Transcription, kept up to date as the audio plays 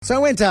So I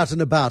went out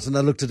and about and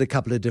I looked at a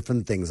couple of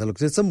different things. I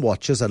looked at some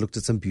watches. I looked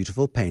at some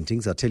beautiful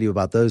paintings. I'll tell you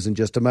about those in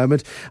just a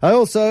moment. I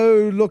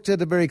also looked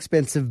at a very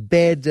expensive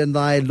bed and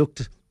I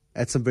looked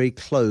at some very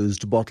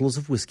closed bottles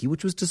of whiskey,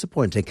 which was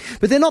disappointing.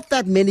 But there are not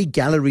that many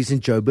galleries in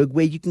Joburg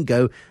where you can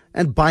go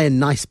and buy a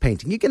nice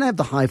painting. You can have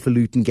the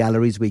highfalutin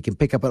galleries where you can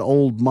pick up an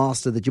old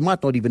master that you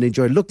might not even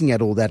enjoy looking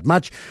at all that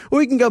much,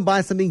 or you can go and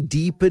buy something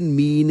deep and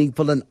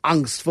meaningful and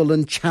angstful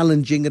and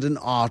challenging at an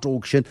art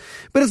auction,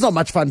 but it's not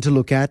much fun to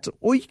look at.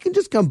 Or you can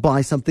just go and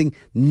buy something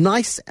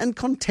nice and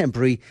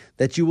contemporary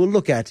that you will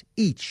look at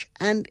each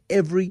and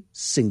every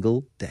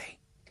single day.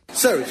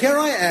 So here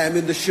I am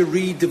in the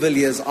Cherie de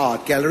Villiers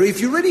Art Gallery.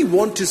 If you really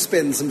want to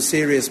spend some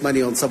serious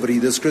money on somebody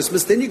this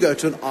Christmas, then you go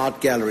to an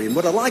art gallery. And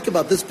what I like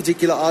about this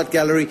particular art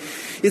gallery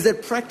is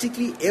that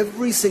practically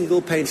every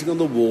single painting on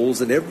the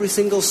walls and every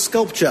single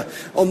sculpture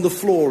on the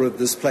floor of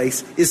this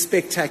place is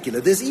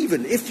spectacular. There's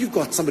even, if you've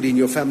got somebody in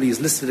your family who's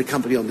listed a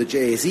company on the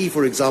JSE,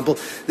 for example,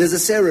 there's a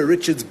Sarah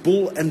Richards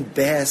bull and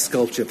bear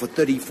sculpture for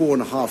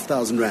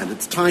 34,500 rand.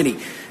 It's tiny,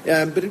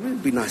 but it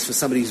would be nice for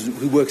somebody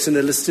who works in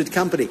a listed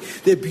company.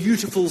 They're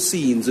beautiful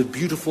scenes of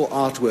beautiful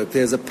artwork.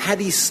 There's a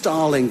Paddy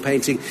Starling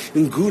painting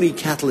in Goonie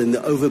Cattle in the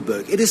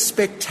Overberg. It is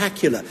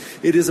spectacular.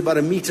 It is about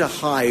a metre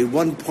high,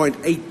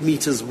 1.8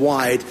 metres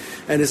wide,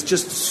 and it's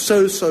just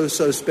so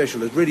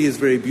special. It really is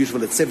very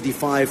beautiful. It's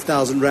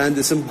 75,000 rand.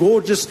 There's some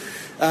gorgeous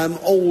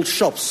old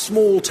shops,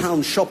 small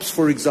town shops,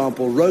 for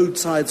example,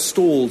 roadside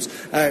stalls.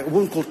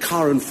 One called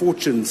Car and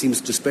Fortune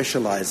seems to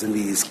specialise in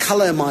these.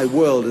 Colour My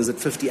World is at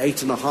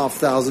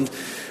 58,500.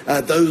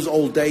 Those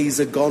Old Days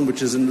Are Gone,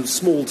 which is in a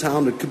small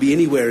town. It could be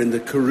anywhere in the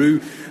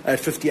Karoo at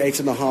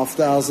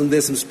 58,500.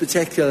 There's some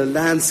spectacular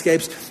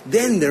landscapes.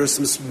 Then there are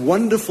some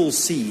wonderful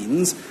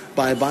scenes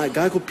by a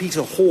guy called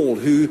Peter Hall,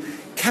 who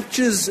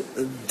captures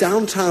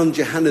downtown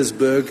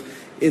Johannesburg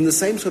in the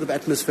same sort of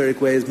atmospheric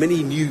way as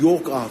many New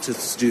York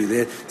artists do.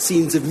 There are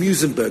scenes of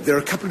Musenberg. There are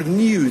a couple of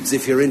nudes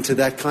if you're into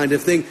that kind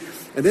of thing.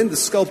 And then the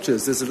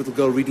sculptures. There's a little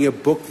girl reading a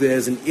book.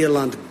 There's an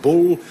eland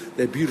bull.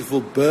 There are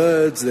beautiful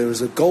birds. There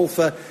is a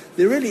golfer.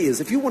 There really is.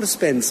 If you want to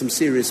spend some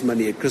serious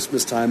money at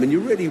Christmas time and you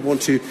really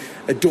want to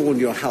adorn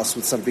your house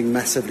with something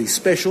massively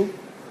special,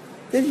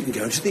 then you can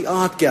go into the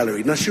art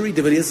gallery. Now, Cherie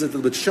de Villiers is a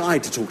little bit shy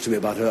to talk to me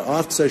about her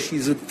art, so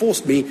she's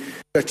forced me to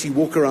actually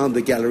walk around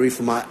the gallery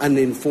from my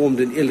uninformed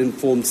and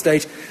ill-informed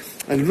state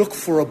and look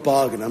for a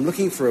bargain. I'm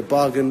looking for a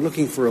bargain.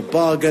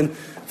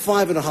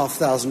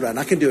 5,500 rand.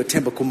 I can do a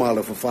Temba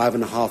Kumalo for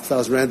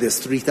 5,500 rand. There's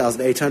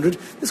 3,800.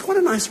 There's quite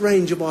a nice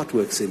range of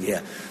artworks in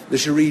here. The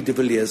Cherie de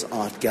Villiers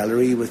Art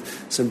Gallery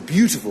with some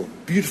beautiful,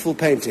 beautiful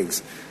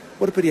paintings.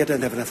 What a pity I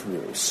don't have enough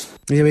walls.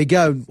 Here we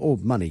go. Or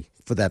money,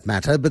 for that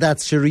matter. But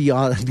that's Cherie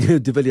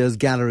de Villiers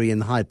Gallery in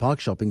Hyde Park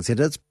Shopping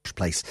Centre. It's a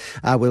place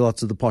where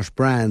lots of the posh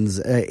brands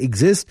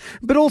exist.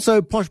 But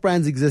also posh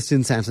brands exist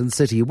in Sandton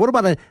City. What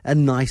about a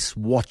nice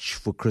watch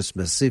for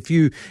Christmas? If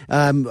you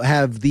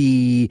have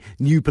the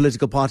new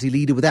political party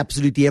leader with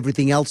absolutely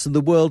everything else in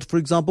the world, for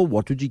example,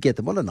 what would you get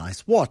them? Well, a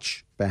nice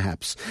watch,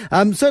 perhaps.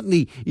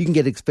 Certainly, you can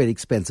get a very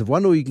expensive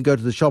one, or you can go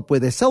to the shop where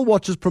they sell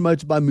watches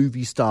promoted by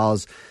movie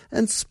stars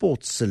and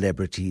sports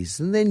celebrities.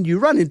 And then you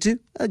run into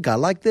a guy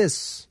like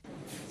this.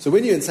 So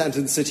when you're in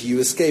Sandton City, you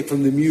escape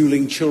from the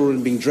mewling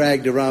children being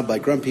dragged around by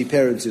grumpy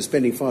parents who are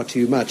spending far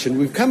too much. And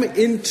we've come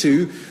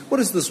into, what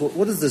is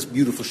this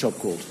beautiful shop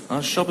called?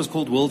 Our shop is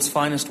called World's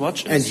Finest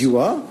Watches. And you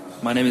are?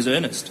 My name is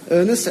Ernest.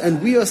 Ernest,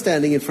 and we are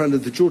standing in front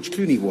of the George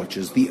Clooney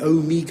watches, the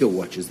Omega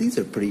watches. These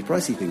are pretty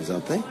pricey things,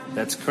 aren't they?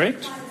 That's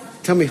correct.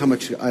 Tell me how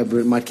much I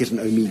might get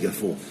an Omega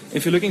for.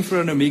 If you're looking for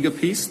an Omega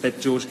piece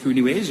that George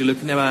Clooney wears, you're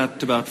looking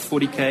at about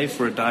 40k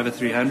for a Diver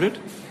 300.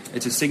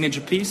 It's a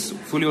signature piece,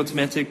 fully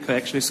automatic,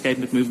 coaxial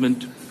escapement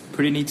movement.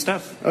 Pretty neat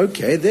stuff.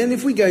 Okay, then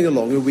if we're going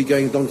along to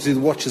the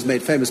watches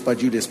made famous by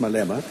Julius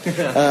Malema,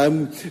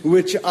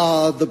 which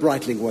are the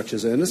Breitling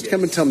watches, Ernest. Yes.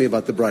 Come and tell me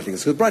about the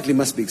Breitlings, because Breitling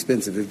must be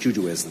expensive if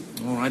Juju wears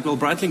them. All right, well,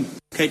 Breitling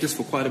caters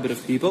for quite a bit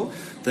of people.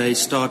 They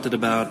start at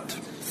about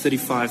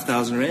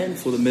 35,000 rand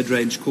for the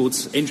mid-range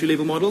quartz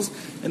entry-level models,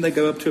 and they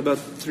go up to about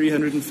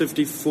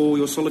 350 for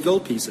your solid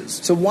gold pieces.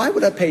 So why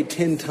would I pay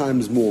 10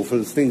 times more for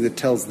the thing that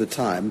tells the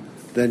time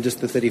than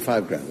just the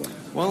 35 grand one?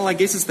 Well, I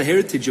guess it's the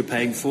heritage you're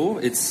paying for.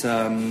 It's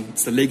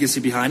the legacy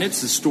behind it.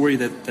 It's the story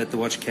that the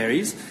watch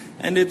carries.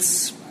 And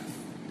it's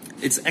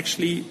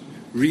actually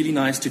really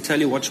nice to tell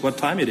your watch what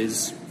time it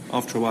is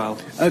after a while.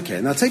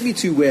 Okay, now take me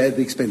to where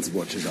the expensive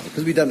watches are.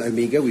 Because we've done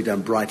Omega, we've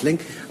done Breitling.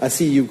 I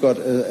see you've got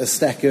a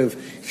stack of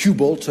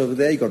Hublot over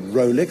there. You've got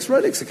Rolex.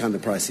 Rolex are kind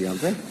of pricey,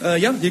 aren't they?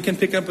 Yeah, you can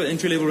pick up an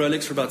entry-level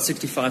Rolex for about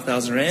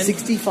 65,000 rand.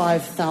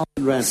 65,000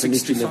 rand for an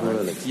entry-level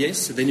Rolex? Yes,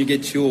 so then you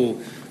get your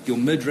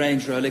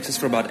mid-range Rolexes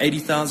for about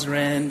 80,000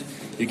 rand.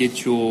 You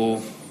get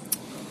your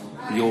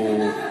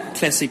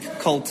classic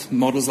cult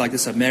models like the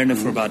Submariner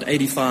for about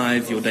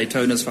 85, your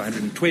Daytonas for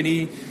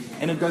 120,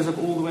 and it goes up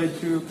all the way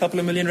to a couple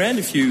of million rand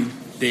if you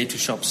dare to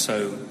shop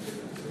so.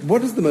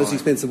 What is the most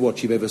expensive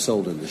watch you've ever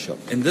sold in the shop?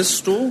 In this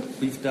store,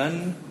 we've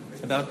done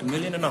about 1.5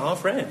 million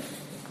rand.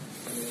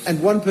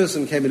 And one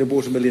person came in and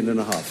bought $1.5 million.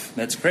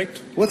 That's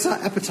correct. What's our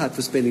appetite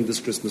for spending this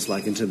Christmas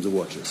like in terms of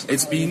watches?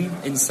 It's been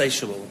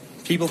insatiable.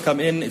 People come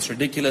in, it's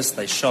ridiculous,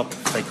 they shop,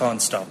 they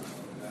can't stop.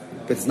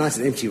 But it's nice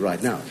and empty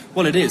right now.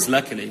 Well, it is,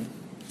 luckily.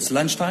 It's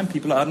lunchtime,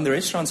 people are out in the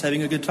restaurants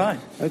having a good time.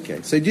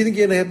 Okay, so do you think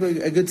you're going to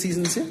have a good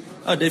season this year?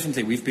 Oh,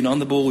 definitely. We've been on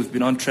the ball, we've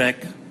been on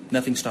track.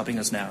 Nothing's stopping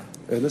us now.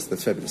 Ernest,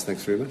 that's fabulous.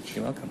 Thanks very much.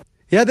 You're welcome.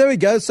 Yeah, there we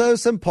go. So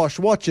some posh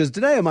watches.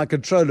 Danae, my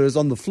controller, is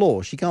on the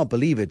floor. She can't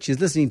believe it. She's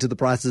listening to the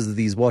prices of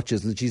these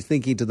watches and she's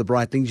thinking to the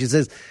Breitling. She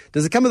says,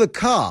 does it come with a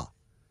car?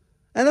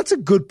 And that's a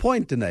good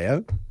point, Danae.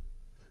 I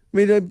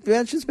mean,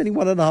 imagine spending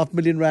R1.5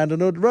 million on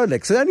a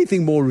Rolex. So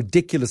anything more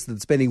ridiculous than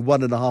spending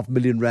R1.5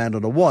 million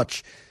on a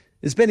watch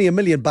is spending $1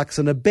 million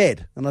on a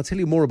bed. And I'll tell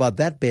you more about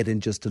that bed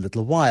in just a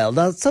little while.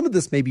 Now, some of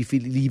this may be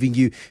leaving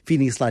you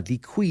feeling slightly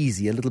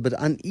queasy, a little bit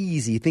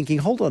uneasy, thinking,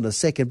 hold on a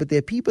second, but there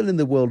are people in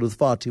the world with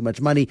far too much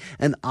money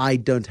and I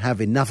don't have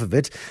enough of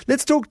it.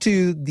 Let's talk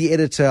to the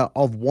editor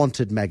of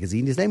Wanted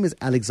magazine. His name is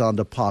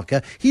Alexander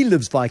Parker. He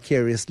lives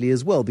vicariously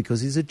as well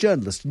because he's a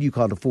journalist and you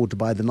can't afford to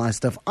buy the nice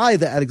stuff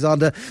either,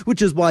 Alexander,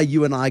 which is why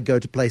you and I go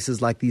to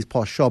places like these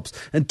posh shops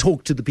and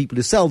talk to the people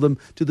who sell them,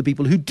 to the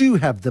people who do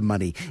have the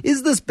money.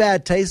 Is this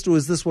bad taste or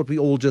is this what we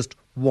all just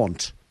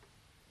want?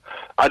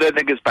 I don't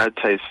think it's bad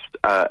taste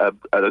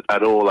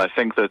at all. I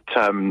think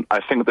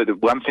that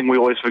one thing we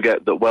always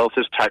forget, that wealth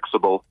is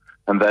taxable,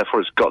 and therefore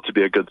it's got to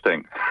be a good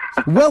thing.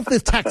 Wealth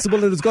is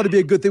taxable and it's got to be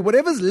a good thing.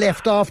 Whatever's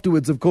left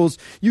afterwards, of course,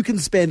 you can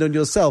spend on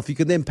yourself. You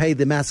can then pay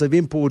the massive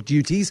import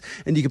duties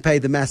and you can pay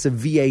the massive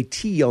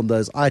VAT on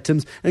those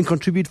items and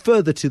contribute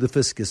further to the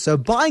fiscus. So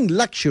buying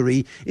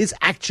luxury is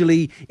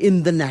actually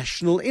in the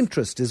national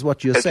interest, is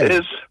what you're saying. It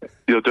is.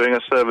 You're doing a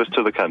service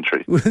to the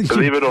country,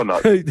 believe it or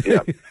not.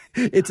 Yeah.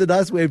 It's a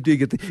nice way of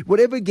doing it.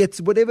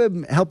 Whatever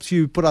helps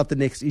you put out the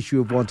next issue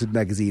of Wanted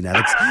magazine,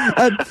 Alex.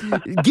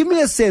 Give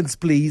me a sense,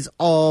 please,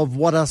 of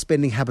what our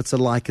spending habits are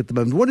like at the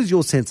moment. What is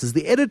your sense as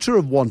the editor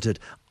of Wanted?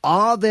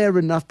 Are there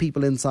enough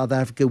people in South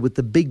Africa with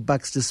the big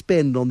bucks to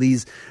spend on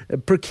these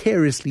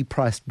precariously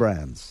priced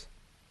brands?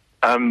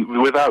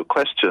 Without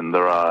question,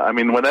 there are. I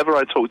mean, whenever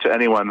I talk to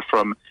anyone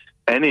from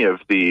any of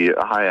the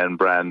high-end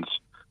brands,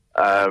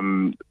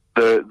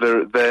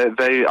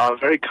 they are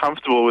very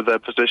comfortable with their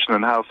position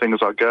and how things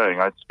are going.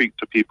 I speak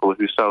to people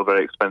who sell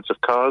very expensive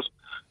cars.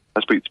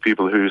 I speak to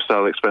people who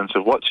sell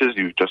expensive watches.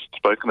 You've just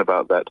spoken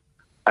about that,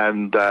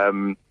 and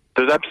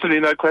there's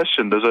absolutely no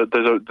question.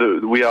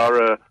 We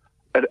are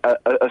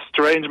a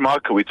strange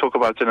market. We talk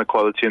about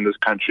inequality in this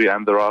country,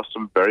 and there are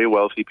some very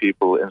wealthy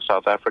people in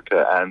South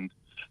Africa, and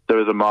there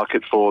is a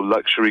market for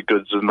luxury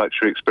goods and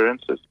luxury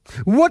experiences.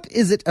 What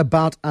is it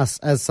about us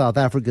as South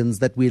Africans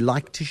that we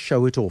like to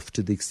show it off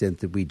to the extent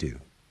that we do?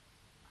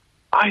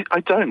 I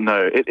don't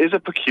know. It is a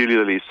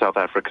peculiarly South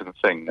African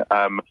thing.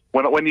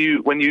 When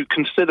you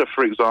consider,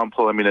 for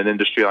example, I mean, an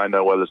industry I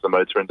know well is the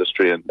motor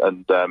industry,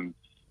 and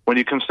when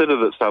you consider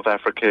that South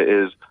Africa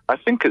is, I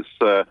think it's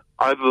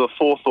either the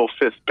fourth or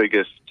fifth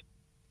biggest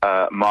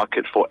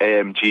market for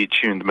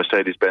AMG-tuned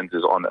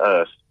Mercedes-Benzes on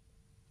Earth,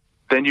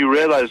 then you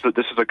realize that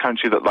this is a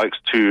country that likes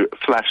to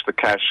flash the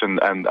cash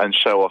and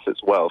show off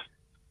its wealth.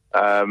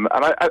 And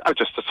I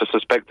just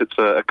suspect it's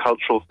a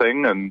cultural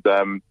thing, and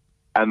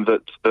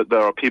that there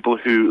are people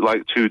who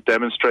like to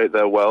demonstrate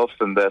their wealth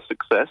and their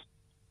success.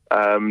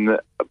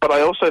 But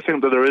I also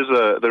think that there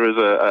is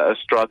a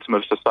stratum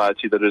of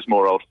society that is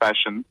more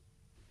old-fashioned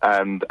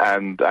and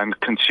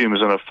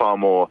consumers in a far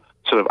more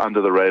sort of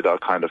under the radar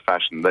kind of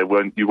fashion.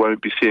 You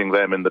won't be seeing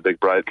them in the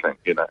big Breitling,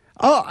 you know.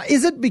 Oh,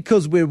 is it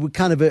because we're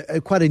kind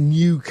of quite a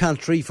new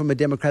country from a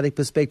democratic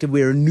perspective?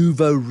 We're a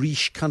nouveau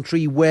riche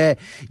country where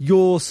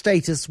your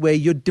status, where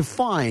you're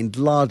defined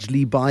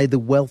largely by the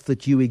wealth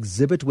that you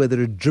exhibit,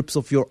 whether it drips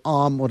off your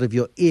arm, out of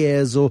your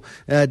ears, or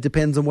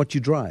depends on what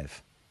you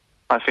drive?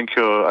 I think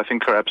you're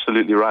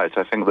absolutely right.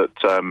 I think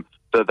that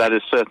that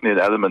is certainly an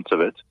element of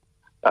it,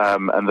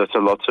 and that a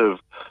lot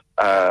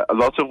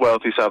of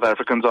wealthy South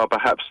Africans are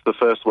perhaps the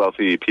first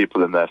wealthy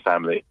people in their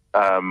family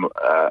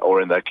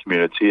or in their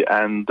community,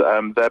 and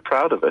they're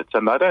proud of it.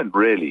 And I don't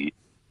really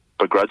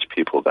begrudge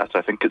people that.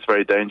 I think it's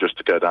very dangerous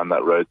to go down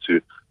that road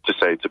to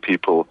say to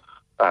people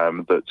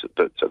that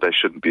they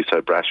shouldn't be so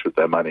brash with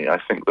their money.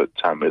 I think that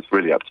it's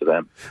really up to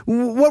them.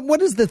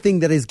 What is the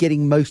thing that is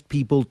getting most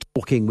people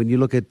talking when you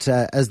look at,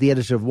 as the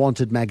editor of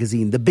Wanted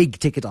magazine, the big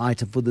ticket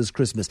item for this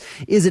Christmas?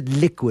 Is it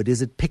liquid?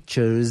 Is it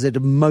picture? Is it a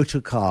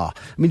motor car?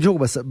 I mean, you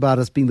talk about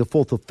us being the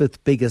fourth or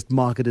fifth biggest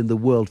market in the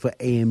world for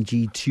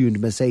AMG-tuned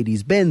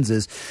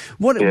Mercedes-Benzes.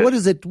 What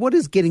is it? What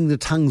is getting the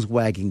tongues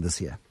wagging this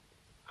year?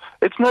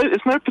 It's no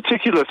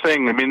particular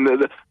thing. I mean,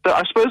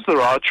 I suppose there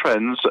are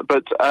trends,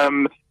 but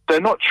they're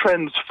not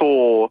trends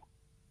for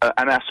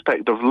an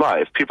aspect of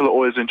life. People are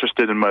always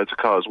interested in motor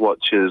cars,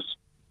 watches,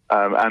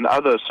 and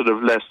other sort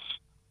of less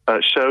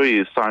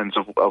showy signs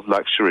of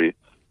luxury.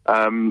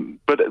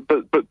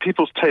 But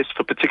people's taste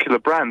for particular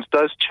brands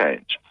does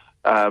change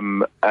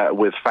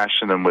with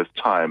fashion and with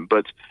time.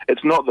 But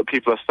it's not that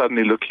people are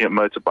suddenly looking at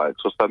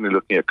motorbikes or suddenly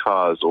looking at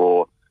cars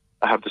or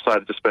have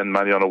decided to spend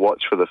money on a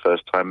watch for the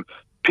first time.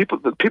 people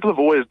have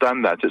always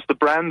done that. It's the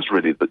brands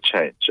really that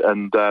change,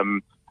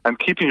 and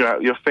keeping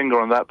your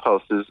finger on that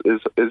pulse is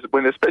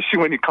when, especially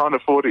when you can't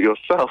afford it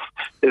yourself,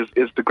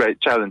 is the great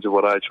challenge of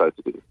what I try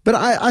to do. But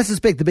I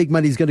suspect the big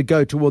money is going to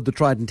go toward the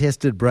tried and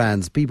tested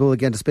brands. People are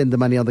going to spend the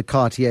money on the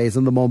Cartiers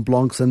and the Mont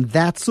Blancs and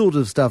that sort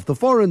of stuff, the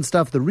foreign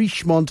stuff, the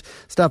Richemont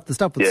stuff, the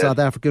stuff with South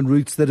African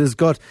roots that is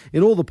got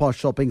in all the posh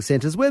shopping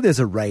centres where there's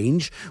a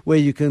range where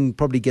you can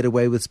probably get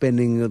away with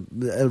spending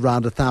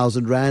around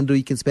R1,000, or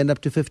you can spend up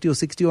to 50 or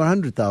 60 or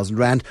 100,000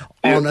 rand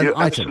on an you're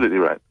item. Absolutely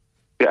right.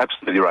 You're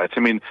absolutely right. I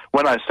mean,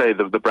 when I say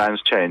the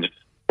brands change,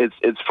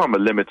 it's from a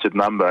limited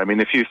number. I mean,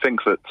 if you think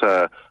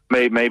that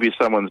maybe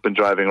someone's been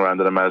driving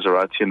around in a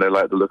Maserati and they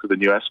like the look of the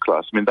new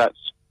S-Class, I mean, that's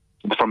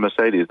from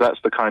Mercedes. That's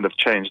the kind of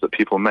change that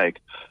people make.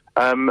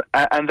 And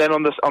then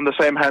on the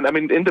same hand, I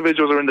mean,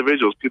 individuals are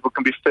individuals. People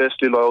can be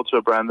fiercely loyal to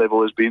a brand they've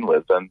always been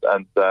with, and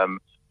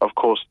of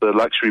course, the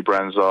luxury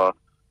brands are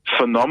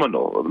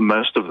phenomenal.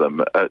 Most of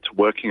them at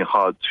working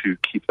hard to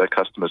keep their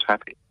customers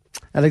happy.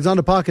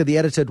 Alexander Parker, the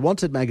editor at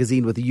Wanted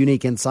magazine, with a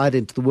unique insight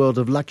into the world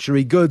of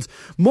luxury goods.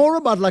 More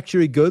about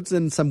luxury goods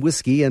and some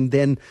whiskey, and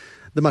then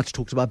the much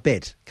talked about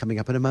bed coming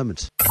up in a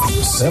moment.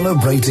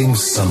 Celebrating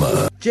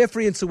summer.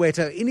 Jeffrey in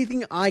Soweto,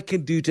 anything I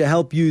can do to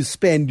help you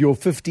spend your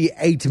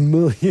 58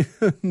 million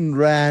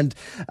rand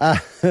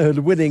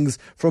winnings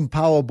from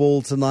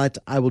Powerball tonight,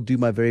 I will do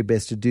my very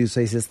best to do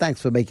so. He says,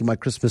 thanks for making my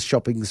Christmas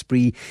shopping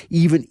spree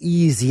even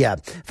easier.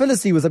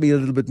 Felicity was something a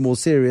little bit more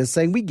serious,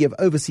 saying we give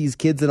overseas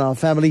kids in our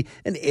family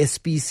an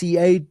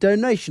SPCA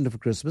donation for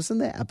Christmas,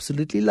 and they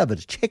absolutely love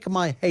it. Check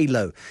my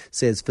halo,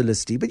 says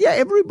Felicity. But yeah,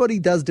 everybody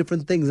does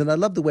different things, and I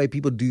love the way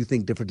people do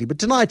think differently. But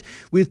tonight,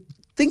 we're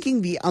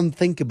thinking the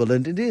unthinkable,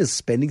 and it is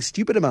spending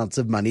stupid amounts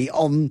of money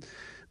on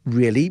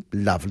really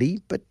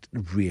lovely but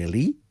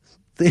really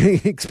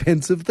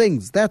expensive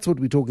things. That's what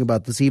we're talking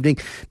about this evening.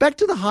 Back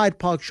to the Hyde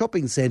Park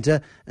Shopping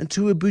Centre and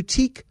to a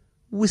boutique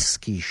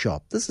whiskey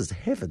shop. This is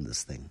heaven,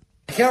 this thing.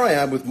 Here I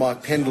am with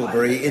Mark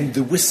Pendlebury in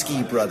the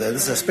Whiskey Brother.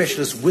 This is a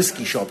specialist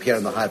whiskey shop here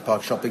in the Hyde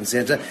Park Shopping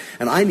Centre,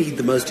 and I need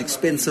the most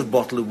expensive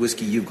bottle of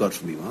whiskey you've got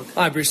for me, Mark.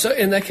 Hi, Bruce. So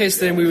in that case,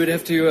 then we would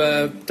have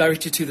to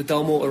direct you to the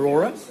Dalmore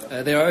Aurora.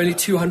 There are only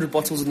 200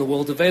 bottles in the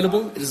world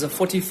available. It is a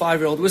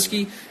 45-year-old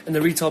whiskey, and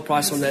the retail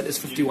price on that is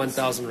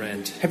 51,000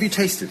 rand. Have you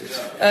tasted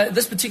it?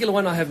 This particular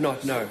one I have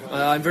not, no.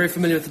 I'm very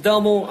familiar with the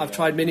Dalmore. I've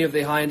tried many of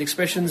their high-end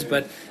expressions,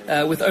 but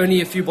with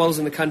only a few bottles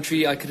in the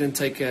country, I couldn't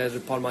take it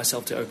upon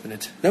myself to open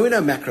it. Now, we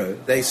know Macro,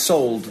 they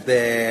sold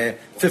their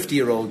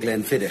 50-year-old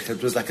Glenfiddich.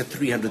 It was like a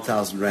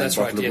 300,000 rand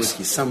bottle of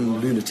whiskey.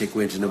 Some lunatic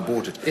went in and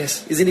bought it.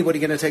 Yes. Is anybody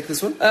going to take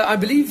this one? I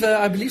believe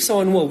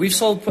someone will. We've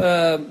sold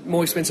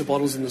more expensive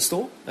bottles in the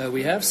store.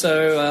 We have.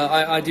 So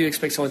I do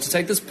expect someone to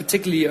take this,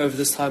 particularly over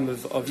this time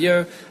of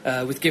year,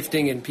 with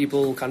gifting and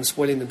people kind of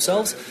spoiling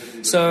themselves.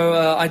 So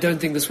I don't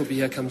think this will be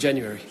here come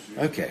January.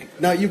 Okay.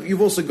 Now,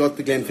 you've also got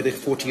the Glenfiddich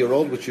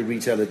 40-year-old, which you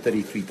retail at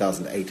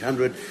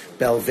 33,800.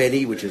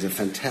 Balvenie, which is a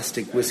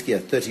fantastic whiskey, a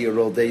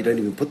 30-year-old. There, you don't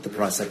even put the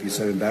price up. You're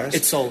so embarrassed.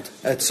 It's sold.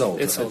 It's sold.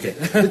 It's sold. Okay.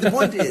 But the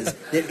point is,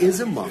 there is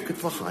a market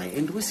for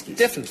high-end whiskies.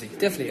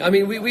 Definitely. I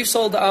mean, we've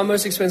sold, our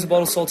most expensive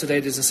bottle sold to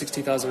date is a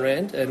 60,000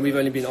 rand, and we've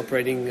only been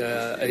operating,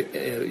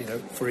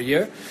 for a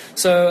year.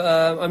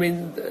 So, I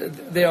mean,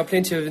 there are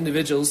plenty of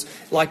individuals,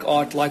 like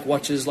art, like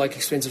watches, like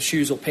expensive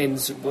shoes or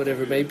pens,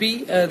 whatever it may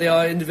be. There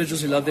are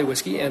individuals who love their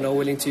whiskey and are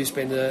willing to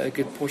spend a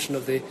good portion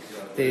of their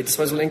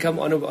disposable income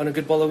on a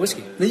good bottle of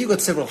whiskey. Now, you've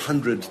got several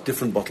hundred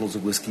different bottles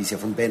of whiskies here,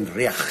 from Ben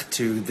Riach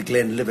to the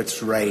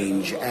Glenlivet's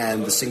range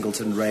and the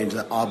Singleton range,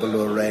 the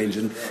Arbelor range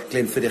and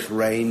Glenfiddich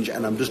range,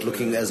 and I'm just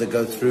looking as I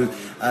go through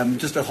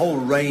just a whole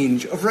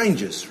range of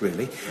ranges,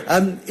 really.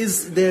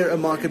 Is there a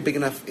market big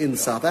enough in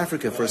South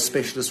Africa for a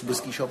specialist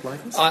whiskey shop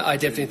like this? I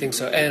definitely think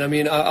so. And I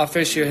mean, our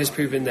first year has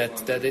proven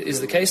that it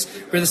is the case.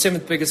 We're the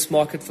 7th biggest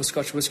market for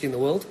Scotch whiskey in the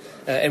world,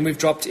 and we've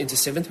dropped into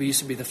 7th. We used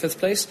to be the 5th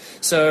place.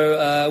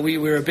 So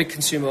we're a big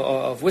consumer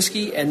of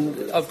whiskey, and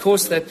of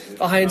course that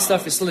the high-end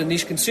stuff is still a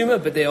niche consumer,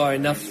 but there are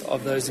enough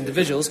of those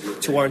individuals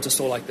to warrant a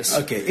store like this.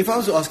 Okay, if I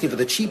was asking for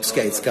the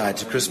cheapskates guide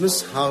to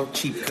Christmas, how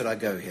cheap could I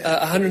go here?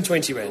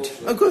 120 rand.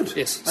 Oh, good.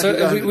 Yes. So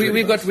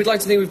we'd like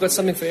to think we've got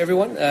something for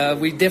everyone.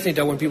 We definitely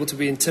don't want people to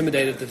be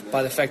intimidated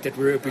by the fact that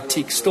we're a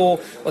boutique store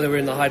or that we're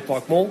in the Hyde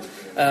Park Mall.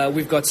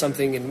 We've got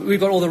something, and we've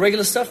got all the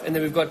regular stuff, and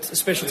then we've got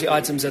specialty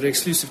items that are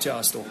exclusive to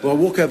our store. Well,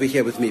 walk over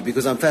here with me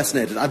because I'm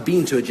fascinated. I've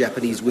been to a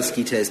Japanese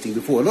whiskey tasting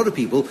before. A lot of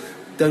people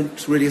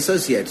don't really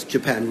associate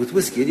Japan with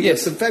whiskey. You've got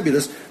some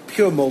fabulous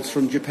pure malts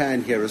from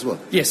Japan here as well.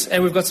 Yes,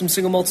 and we've got some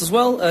single malts as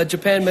well.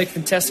 Japan make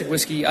fantastic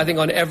whiskey. I think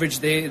on average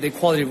their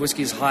quality of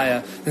whiskey is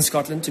higher than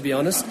Scotland, to be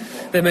honest.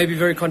 They may be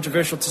very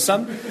controversial to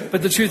some,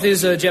 but the truth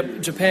is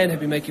Japan have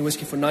been making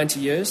whiskey for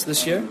 90 years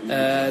this year.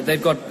 They're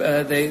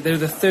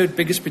the 3rd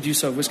biggest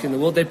producer of whiskey in the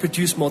world. They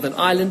produce more than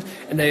Ireland,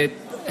 and they're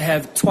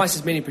have twice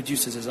as many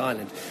producers as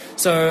Ireland.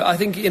 So I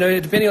think,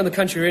 depending on the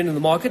country you're in the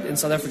market, in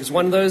South Africa is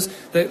one of those,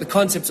 the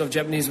concept of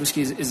Japanese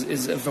whiskey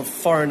is a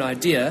foreign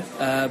idea,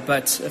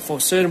 but for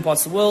certain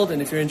parts of the world,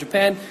 and if you're in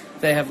Japan,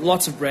 they have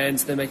lots of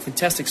brands, they make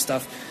fantastic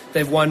stuff.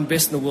 They've won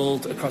best in the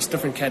world across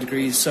different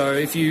categories. So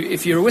if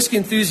you're a whiskey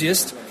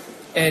enthusiast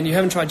and you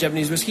haven't tried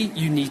Japanese whiskey,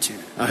 you need to.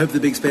 I hope the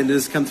big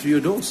spenders come through your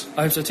doors.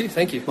 I hope so too.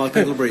 Thank you. Mark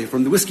Engelbury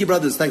from the Whiskey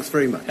Brothers, thanks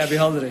very much. Happy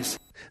holidays.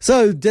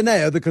 So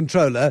Daneo, the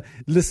controller,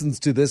 listens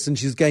to this and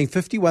she's going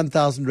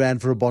 51,000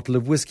 Rand for a bottle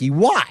of whiskey.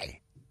 Why?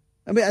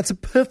 I mean, that's a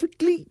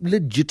perfectly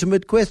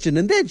legitimate question.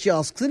 And then she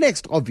asks the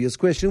next obvious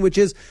question, which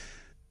is,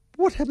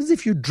 what happens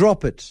if you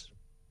drop it?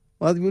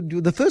 Well,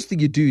 the first thing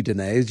you do,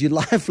 Daneo, is you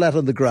lie flat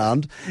on the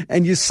ground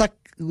and you suck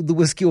the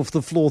whiskey off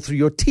the floor through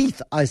your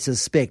teeth, I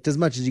suspect, as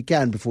much as you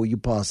can before you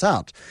pass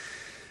out.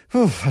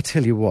 Oh, I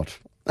tell you what.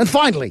 And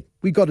finally,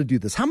 we got to do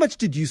this. How much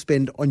did you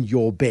spend on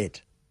your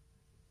bed?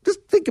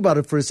 Just think about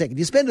it for a second.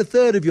 You spend a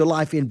third of your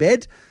life in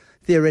bed.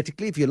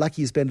 Theoretically, if you're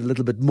lucky, you spend a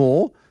little bit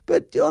more.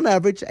 But on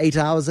average, 8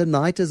 hours a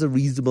night is a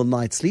reasonable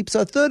night's sleep.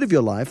 So a third of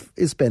your life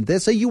is spent there.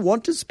 So you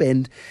want to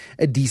spend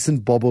a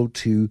decent bob or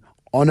two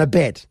on a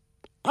bed.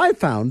 I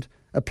found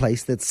a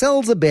place that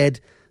sells a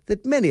bed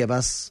that many of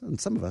us, and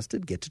some of us,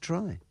 did get to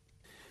try.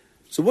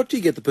 So what do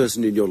you get the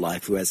person in your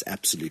life who has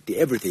absolutely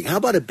everything? How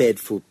about a bed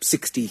for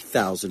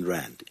 60,000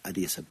 Rand?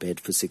 Yes, a bed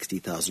for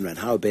 60,000 Rand.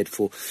 How a bed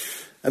for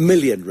 1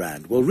 million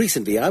Rand? Well,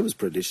 recently I was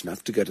privileged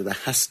enough to go to the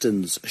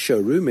Hastings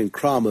showroom in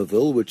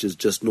Kramerville, which is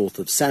just north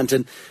of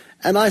Sandton,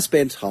 and I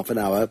spent half an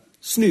hour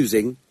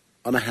snoozing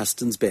on a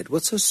Hastings bed.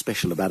 What's so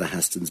special about a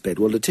Hastings bed?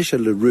 Well, Letitia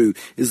Leroux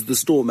is the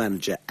store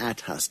manager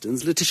at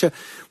Hastings. Letitia,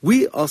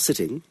 we are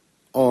sitting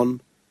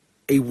on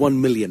a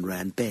 1 million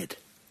Rand bed.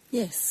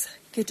 Yes.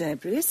 Good day,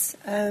 Bruce.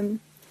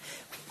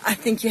 I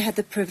think you had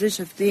the privilege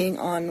of being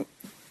on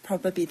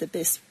probably the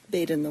best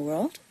bed in the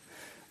world.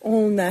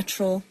 All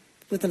natural,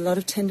 with a lot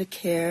of tender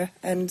care,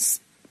 and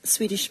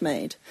Swedish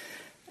made.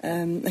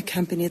 A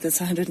company that's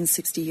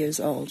 160 years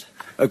old.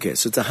 Okay,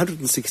 so it's a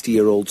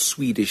 160-year-old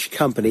Swedish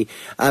company.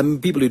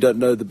 People who don't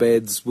know the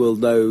beds will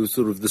know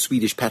sort of the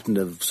Swedish pattern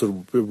of sort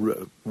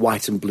of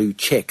white and blue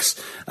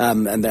checks,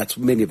 and that's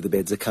many of the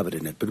beds are covered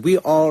in it. But we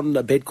are on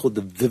a bed called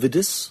the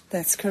Vividus.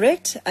 That's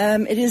correct.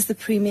 It is the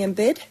premium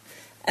bed.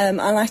 I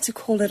like to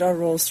call it our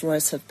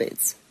Rolls-Royce of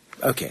beds.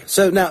 Okay,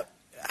 so now,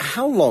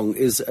 how long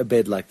is a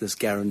bed like this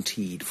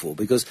guaranteed for?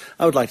 Because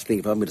I would like to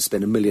think if I'm going to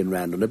spend 1 million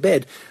Rand on a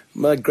bed,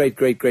 my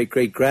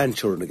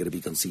great-great-great-great-grandchildren are going to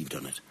be conceived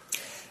on it.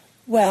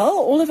 Well,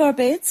 all of our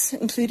beds,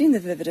 including the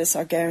Vividus,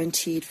 are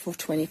guaranteed for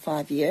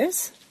 25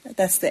 years.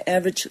 That's the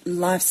average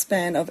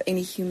lifespan of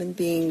any human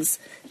being's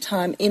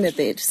time in a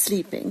bed,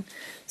 sleeping.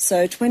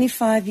 So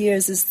 25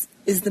 years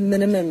is the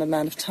minimum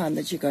amount of time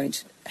that you're going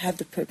to have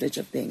the privilege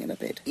of being in a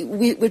bed.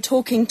 We're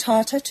talking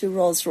Tata to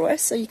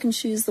Rolls-Royce, so you can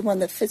choose the one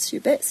that fits you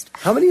best.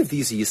 How many of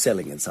these are you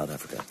selling in South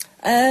Africa?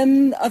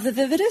 Of the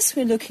Vividus,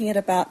 we're looking at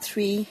about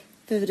 3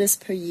 Vividus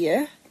per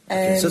year.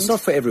 Okay, so it's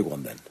not for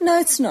everyone then? No,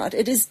 it's not.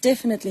 It is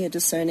definitely a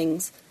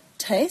discerning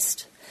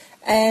taste.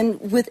 And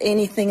with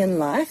anything in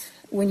life,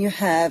 when you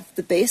have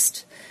the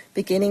best,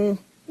 beginning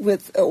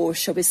with, or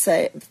shall we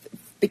say,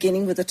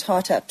 beginning with the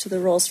Tata up to the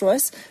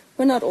Rolls-Royce,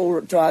 we're not all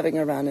driving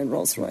around in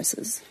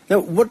Rolls-Royces. Now,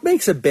 what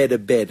makes a bed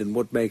and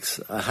what makes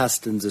a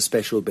Hastings a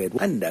special bed?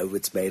 I know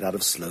it's made out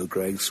of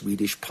slow-growing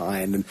Swedish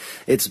pine, and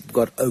it's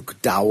got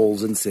oak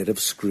dowels instead of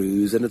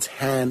screws, and it's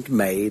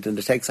handmade, and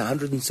it takes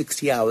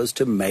 160 hours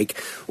to make.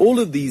 All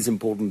of these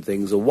important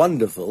things are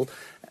wonderful,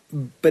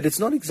 but it's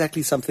not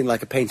exactly something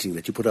like a painting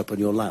that you put up on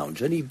your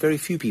lounge. Only very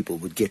few people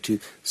would get to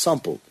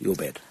sample your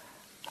bed.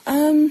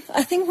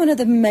 I think one of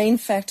the main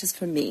factors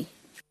for me,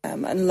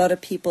 and a lot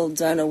of people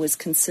don't always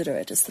consider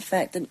it, is the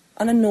fact that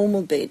on a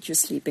normal bed you're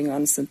sleeping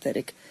on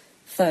synthetic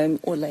foam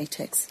or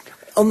latex.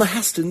 On the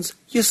Hastings,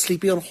 you're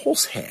sleeping on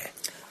horsehair.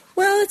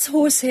 Well, it's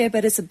horsehair,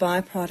 but it's a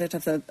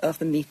byproduct of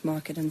the meat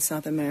market in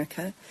South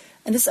America.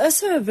 And it's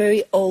also a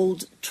very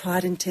old,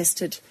 tried and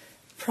tested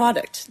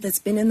product that's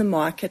been in the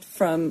market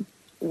from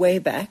way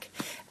back.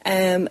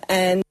 And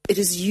it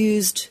is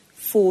used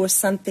for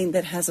something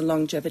that has a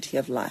longevity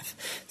of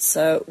life.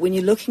 So when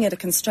you're looking at a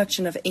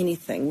construction of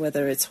anything,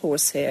 whether it's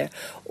horsehair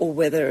or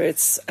whether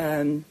it's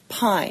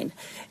pine,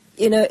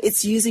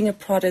 it's using a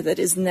product that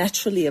is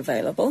naturally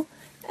available,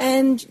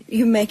 and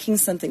you're making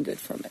something good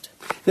from it.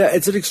 Yeah,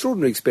 it's an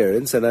extraordinary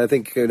experience, and I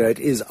think it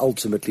is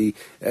ultimately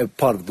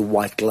part of the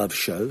White Glove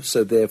show,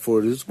 so therefore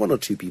it is one or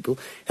two people.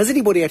 Has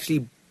anybody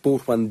actually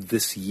bought one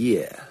this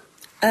year?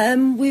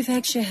 We've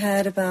actually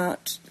had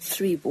about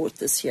 3 bought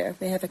this year.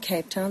 We have a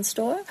Cape Town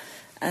store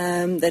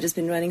that has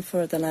been running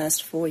for the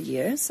last 4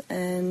 years,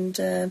 and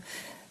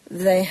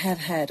they have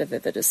had a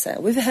Vividus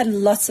sale. We've had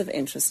lots of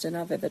interest in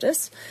our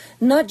Vividus,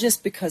 not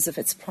just because of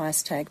its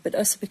price tag, but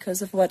also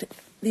because of what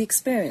the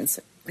experience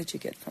that you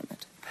get from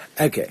it.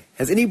 Okay.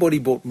 Has anybody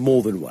bought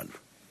more than one?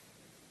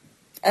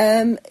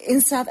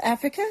 In South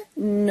Africa,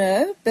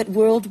 no, but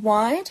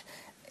worldwide,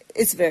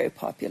 it's very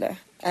popular.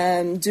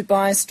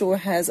 Dubai store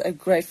has a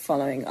great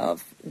following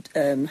of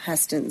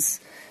Hastings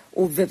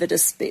or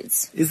vividis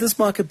beds. Is this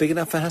market big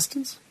enough for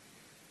Hastings?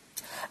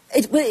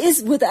 It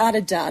is without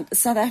a doubt. The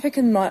South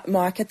African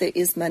market, there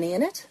is money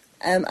in it.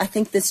 I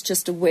think there's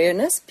just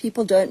awareness.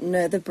 People don't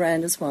know the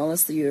brand as well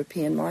as the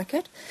European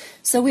market.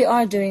 So we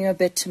are doing a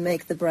bit to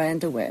make the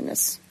brand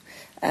awareness.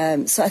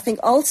 So I think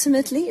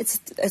ultimately it's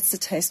a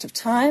taste of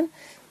time.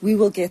 We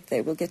will get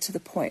there. We'll get to the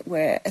point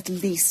where at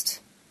least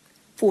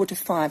 4 to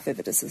 5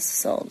 vividis is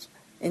sold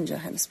in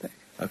Johannesburg.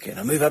 Okay,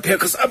 now move up here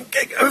because I'm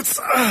getting...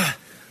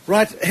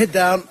 Right, head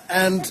down,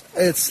 and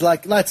it's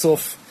like lights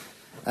off.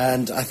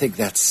 And I think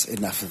that's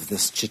enough of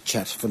this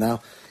chit-chat for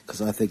now,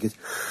 because I think it's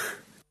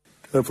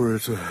time for a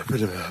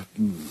bit of a...